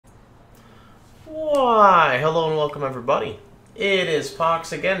Why, hello and welcome everybody. It is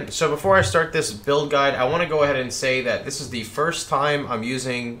Pohx again. So before I start this build guide, I want to go ahead and say that this is the first time I'm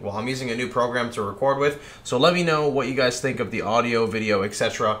using a new program to record with. So let me know what you guys think of the audio, video,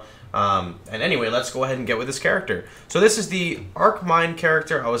 etc. And anyway, let's go ahead and get with this character. So this is the Arc Mine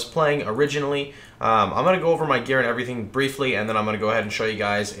character I was playing originally. I'm going to go over my gear and everything briefly, and then I'm going to go ahead and show you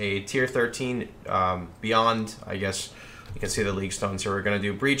guys a tier 13 beyond, I guess. You can see the league stones here. We're going to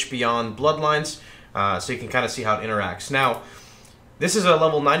do Breach Beyond Bloodlines, so you can kind of see how it interacts. Now, this is a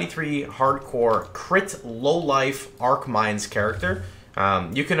level 93 hardcore crit low life Arc Mines character.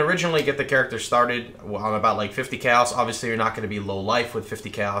 You can originally get the character started on about like 50 chaos. Obviously, you're not going to be low life with 50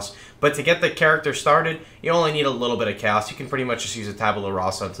 chaos, but to get the character started, you only need a little bit of chaos. You can pretty much just use a tabula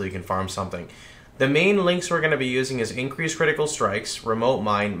rasa until you can farm something. The main links we're going to be using is Increased Critical Strikes, Remote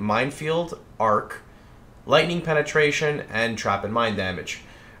Mine, Minefield, Arc, Lightning Penetration, and Trap and Mine damage.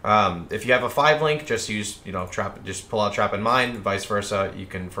 If you have a 5 link, just use, just pull out Trap and Mine. Vice versa, you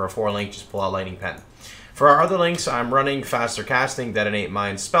can, for a 4 link, just pull out Lightning Pen. For our other links, I'm running Faster Casting, Detonate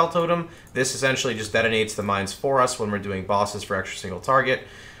Mine, Spell Totem. This essentially just detonates the mines for us when we're doing bosses for extra single target.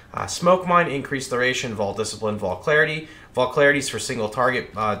 Smoke Mine, Increased Duration, Vault Discipline, Vault Clarity. Vault Clarity is for single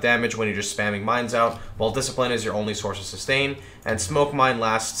target damage when you're just spamming mines out. Vault Discipline is your only source of sustain. And Smoke Mine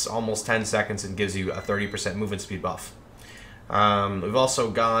lasts almost 10 seconds and gives you a 30% movement speed buff. We've also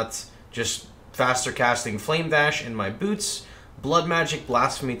got just Faster Casting, Flame Dash in my boots. Blood Magic,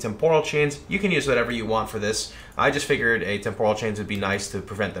 Blasphemy, Temporal Chains. You can use whatever you want for this. I just figured a Temporal Chains would be nice to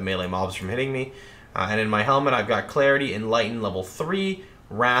prevent the melee mobs from hitting me. And in my helmet, I've got Clarity, Enlighten, level 3,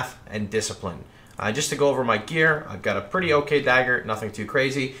 Wrath, and Discipline. Just to go over my gear, I've got a pretty okay dagger, nothing too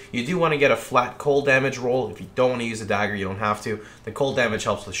crazy. You do want to get a flat cold damage roll. If you don't want to use a dagger, you don't have to. The cold damage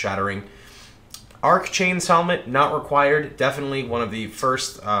helps with shattering. Arc Chains helmet, not required. Definitely one of the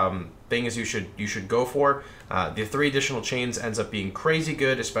first things you should go for. The 3 additional chains ends up being crazy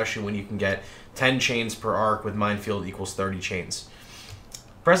good, especially when you can get 10 chains per arc with Minefield equals 30 chains.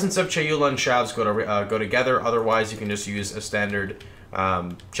 Presence of Chayula and Shavs go together. Otherwise, you can just use a standard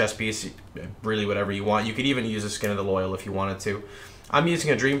chest piece, really whatever you want. You could even use a Skin of the Loyal if you wanted to. I'm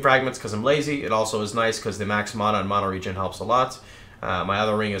using a Dream Fragments because I'm lazy. It also is nice because the max mana and mana regen helps a lot. My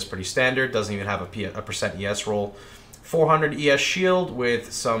other ring is pretty standard, doesn't even have a percent ES roll. 400 ES shield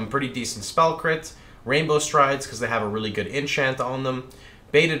with some pretty decent spell crit. Rainbow Strides because they have a really good enchant on them.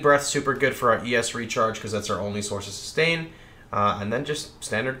 Baited Breath, super good for our ES recharge because that's our only source of sustain. And then just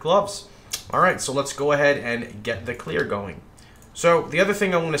standard gloves. Alright, so let's go ahead and get the clear going. So the other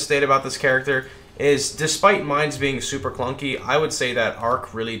thing I want to state about this character is, despite mines being super clunky, I would say that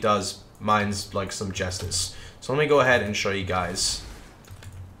Arc really does mines like some justice. So let me go ahead and show you guys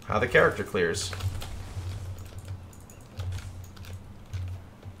how the character clears.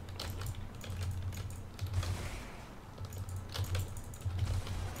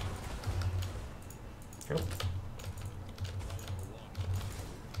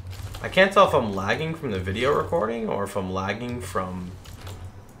 I can't tell if I'm lagging from the video recording or if I'm lagging from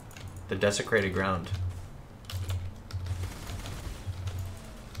the desecrated ground.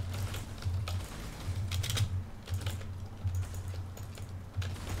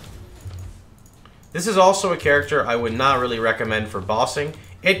 This is also a character I would not really recommend for bossing.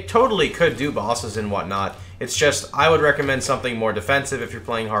 It totally could do bosses and whatnot. It's just, I would recommend something more defensive if you're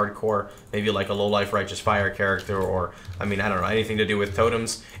playing hardcore. Maybe like a low-life Righteous Fire character, or, I mean, I don't know, anything to do with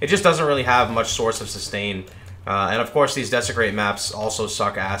totems. It just doesn't really have much source of sustain. And of course, these Desecrate maps also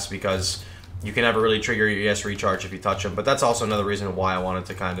suck ass because you can never really trigger your ES recharge if you touch them. But that's also another reason why I wanted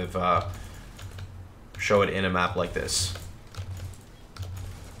to kind of show it in a map like this.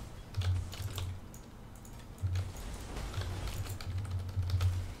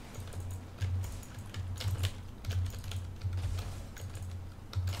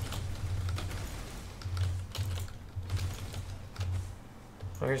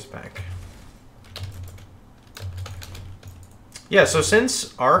 Where's back? Yeah, so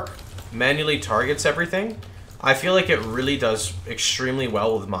since Arc manually targets everything, I feel like it really does extremely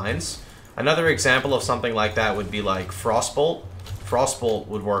well with mines. Another example of something like that would be like Frostbolt. Frostbolt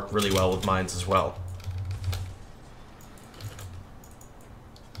would work really well with mines as well.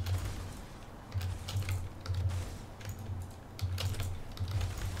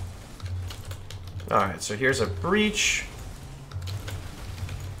 Alright, so here's a Breach.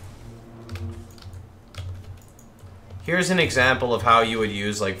 Here's an example of how you would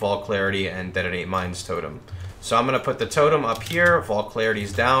use like Vault Clarity and Detonate Mines Totem. So I'm going to put the totem up here, Vault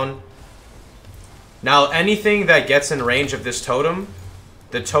Clarity's down. Now anything that gets in range of this totem,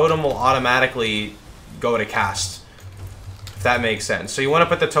 the totem will automatically go to cast. if that makes sense. So you want to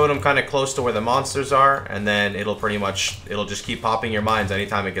put the totem kind of close to where the monsters are, and then it'll just keep popping your mines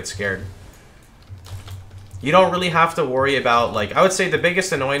anytime it gets scared. You don't really have to worry about, like, I would say the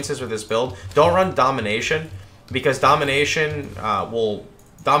biggest annoyances with this build, don't run Domination, because Domination will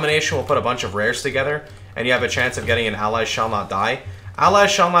put a bunch of rares together, and you have a chance of getting an Allies Shall Not Die.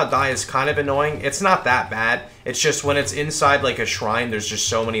 Allies Shall Not Die is kind of annoying. It's not that bad. It's just when it's inside, like, a shrine, there's just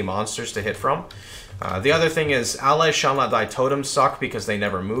so many monsters to hit from. The other thing is, Allies Shall Not Die totems suck because they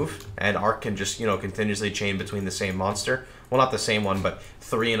never move, and Arc can just, you know, continuously chain between the same monster. Well, not the same one, but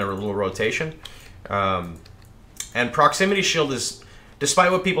 3 in a little rotation. And Proximity Shield is,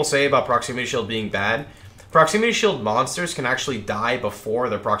 despite what people say about Proximity Shield being bad, Proximity Shield monsters can actually die before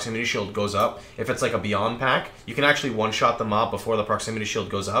their Proximity Shield goes up. If it's like a Beyond pack, you can actually one-shot the mob before the Proximity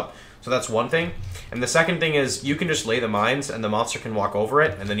Shield goes up. So that's one thing. And the second thing is, you can just lay the mines and the monster can walk over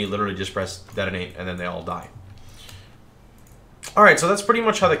it, and then you literally just press detonate and then they all die. Alright, so that's pretty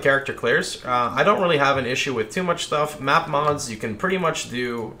much how the character clears. I don't really have an issue with too much stuff. Map mods, you can pretty much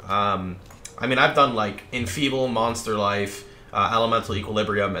do... I mean, I've done, like, Enfeeble, Monster Life, Elemental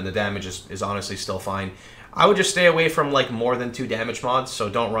Equilibrium, and the damage is honestly still fine. I would just stay away from, like, more than 2 damage mods, so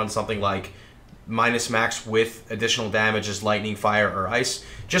don't run something like minus max with additional damage as Lightning, Fire, or Ice.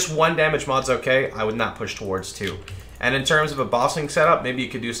 Just 1 damage mod's okay. I would not push towards 2. And in terms of a bossing setup, maybe you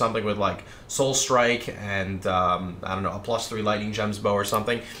could do something with, like, Soul Strike and, I don't know, a +3 Lightning Gems Bow or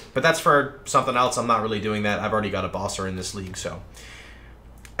something. But that's for something else. I'm not really doing that. I've already got a bosser in this league, so...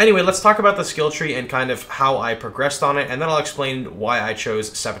 Anyway, let's talk about the skill tree and kind of how I progressed on it, and then I'll explain why I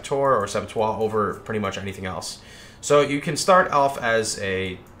chose Saboteur or Saboteur over pretty much anything else. So you can start off as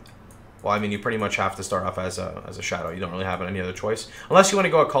a... Well, I mean, you pretty much have to start off as a Shadow. You don't really have any other choice. Unless you want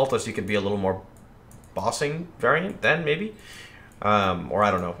to go Occultist, you could be a little more bossing variant then, maybe? Or I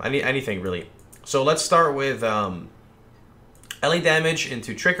don't know. Anything, really. So let's start with LA damage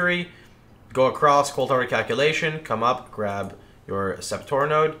into Trickery, go across, Cold Hearted Calculation, come up, grab your Saboteur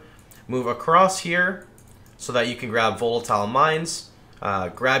node, move across here so that you can grab Volatile Mines,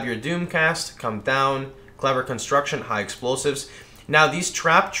 grab your Doomcast, come down, Clever Construction, High Explosives. Now these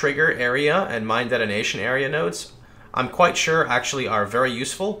Trap, Trigger area and Mine Detonation area nodes, I'm quite sure actually are very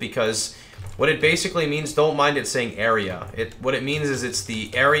useful, because what it basically means, don't mind it saying area. What it means is it's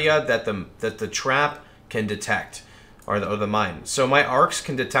the area that the trap can detect, or the mine. So my arcs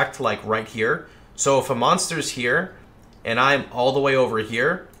can detect, like, right here. So if a monster's here, and I'm all the way over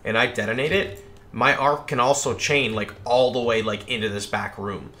here, and I detonate it, my arc can also chain, like, all the way, like, into this back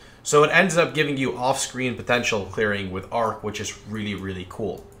room. So it ends up giving you off-screen potential clearing with arc, which is really, really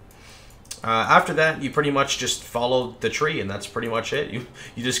cool. After that, you pretty much just follow the tree, and that's pretty much it. You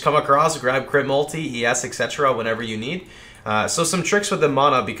just come across, grab Crit Multi, ES, etc. whenever you need. So some tricks with the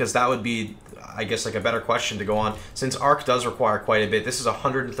mana, because that would be, I guess, like, a better question to go on. Since Arc does require quite a bit, this is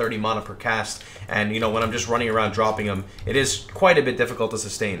 130 mana per cast, and, you know, when I'm just running around dropping them, it is quite a bit difficult to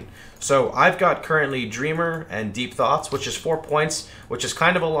sustain. So I've got currently Dreamer and Deep Thoughts, which is 4 points, which is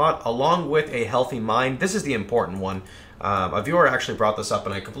kind of a lot, along with a Healthy Mind. This is the important one. A viewer actually brought this up,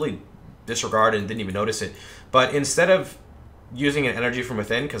 and I completely disregarded and didn't even notice it. But instead of using an Energy from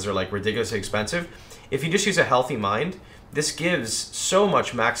Within, because they're, like, ridiculously expensive, if you just use a Healthy Mind, this gives so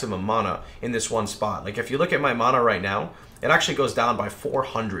much maximum mana in this one spot. Like, if you look at my mana right now, it actually goes down by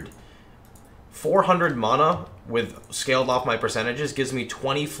 400. 400 mana with scaled off my percentages gives me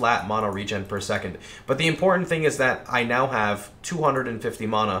 20 flat mana regen per second. But the important thing is that I now have 250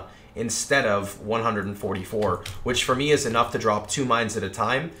 mana instead of 144, which for me is enough to drop 2 mines at a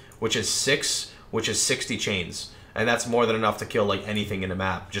time, which is 60 chains. And that's more than enough to kill, like, anything in a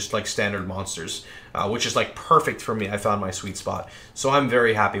map, just like standard monsters, which is, like, perfect for me. I found my sweet spot. So I'm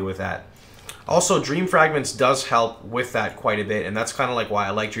very happy with that. Also, Dream Fragments does help with that quite a bit, and that's kind of like why I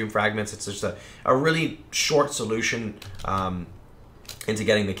like Dream Fragments. It's just a really short solution into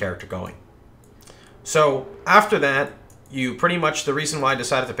getting the character going. So after that, you pretty much, the reason why I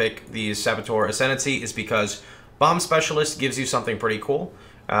decided to pick the Saboteur Ascendancy is because Bomb Specialist gives you something pretty cool.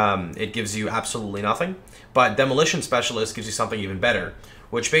 It gives you absolutely nothing. But Demolition Specialist gives you something even better,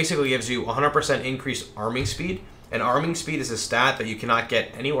 which basically gives you 100% increased arming speed. And arming speed is a stat that you cannot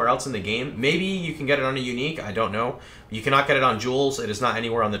get anywhere else in the game. Maybe you can get it on a unique, I don't know. You cannot get it on jewels, it is not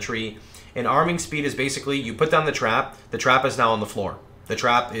anywhere on the tree. And arming speed is basically, you put down the trap is now on the floor. The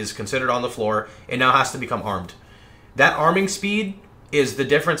trap is considered on the floor, it now has to become armed. That arming speed is the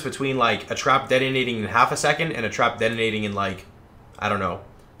difference between, like, a trap detonating in half a second and a trap detonating in, like, I don't know,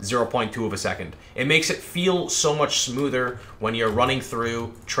 0.2 of a second. It makes it feel so much smoother when you're running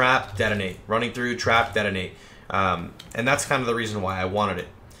through, trap, detonate, running through, trap, detonate. And that's kind of the reason why I wanted it.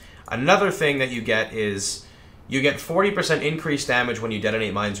 Another thing that you get is You get 40% increased damage when you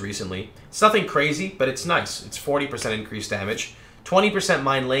detonate mines recently. It's nothing crazy, but it's nice. It's 40% increased damage. 20%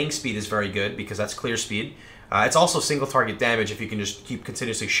 mine laying speed is very good because that's clear speed. It's also single target damage if you can just keep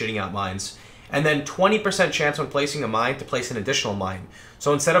continuously shitting out mines. And then 20% chance when placing a mine to place an additional mine.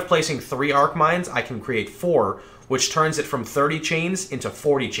 So instead of placing 3 arc mines, I can create 4, which turns it from 30 chains into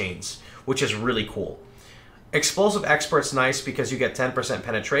 40 chains, which is really cool. Explosive Expert's nice because you get 10%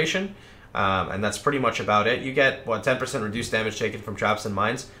 penetration, and that's pretty much about it. You get, what, 10% reduced damage taken from traps and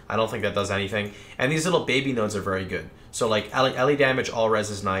mines. I don't think that does anything. And these little baby nodes are very good. So like LE damage all res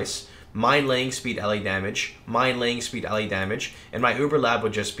is nice. Mine laying speed LE damage, mine laying speed LE damage, and my Uber Lab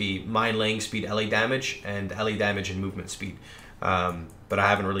would just be mine laying speed LE damage and LE damage and movement speed. But I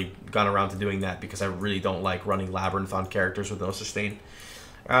haven't really gone around to doing that because I really don't like running Labyrinth on characters with no sustain.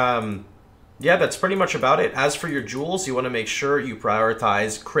 Yeah, that's pretty much about it. As for your jewels, you want to make sure you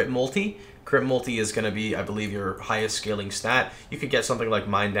prioritize Crit Multi. Crit Multi is going to be, I believe, your highest scaling stat. You could get something like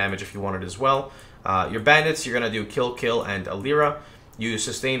Mind Damage if you wanted as well. Your Bandits, you're going to do Kill, Kill, and Alira. You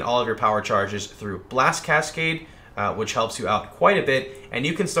sustain all of your power charges through Blast Cascade, which helps you out quite a bit. And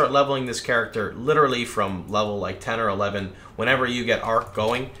you can start leveling this character literally from level like 10 or 11. Whenever you get Arc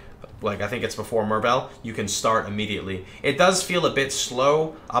going, like I think it's before Merbel, you can start immediately. It does feel a bit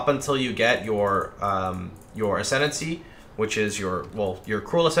slow up until you get your Ascendancy, which is your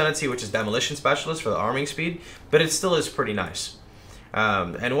Cruel Ascendancy, which is Demolition Specialist for the arming speed, but it still is pretty nice.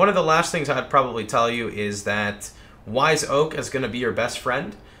 And one of the last things I'd probably tell you is that Wise Oak is going to be your best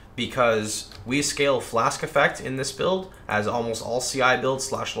friend because we scale Flask Effect in this build, as almost all CI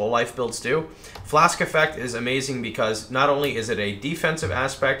builds / low life builds do. Flask Effect is amazing because not only is it a defensive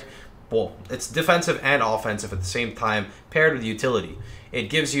aspect, well, it's defensive and offensive at the same time, paired with utility. It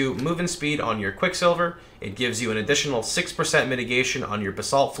gives you movement speed on your Quicksilver, it gives you an additional 6% mitigation on your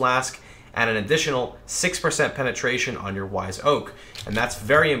Basalt Flask, and an additional 6% penetration on your Wise Oak. And that's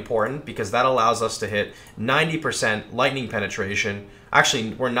very important because that allows us to hit 90% lightning penetration.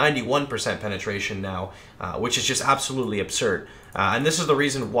 Actually, we're 91% penetration now, which is just absolutely absurd. And this is the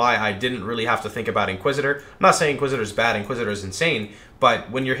reason why I didn't really have to think about Inquisitor. I'm not saying Inquisitor is bad, Inquisitor is insane, but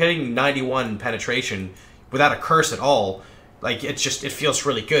when you're hitting 91 penetration without a curse at all, like, it feels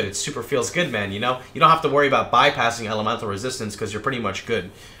really good. It super feels good, man, you know? You don't have to worry about bypassing elemental resistance because you're pretty much good.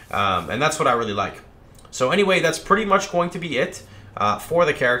 And that's what I really like. So anyway, that's pretty much going to be it for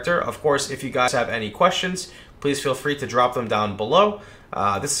the character. Of course, if you guys have any questions, please feel free to drop them down below.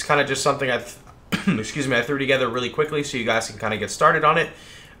 This is kind of just something excuse me, I threw together really quickly so you guys can kind of get started on it.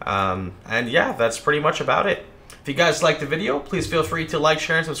 And yeah, that's pretty much about it. If you guys liked the video, please feel free to like,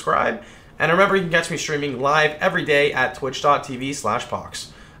 share, and subscribe. And remember, you can catch me streaming live every day at twitch.tv/Pohx.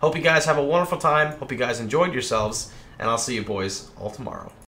 Hope you guys have a wonderful time. Hope you guys enjoyed yourselves. And I'll see you boys all tomorrow.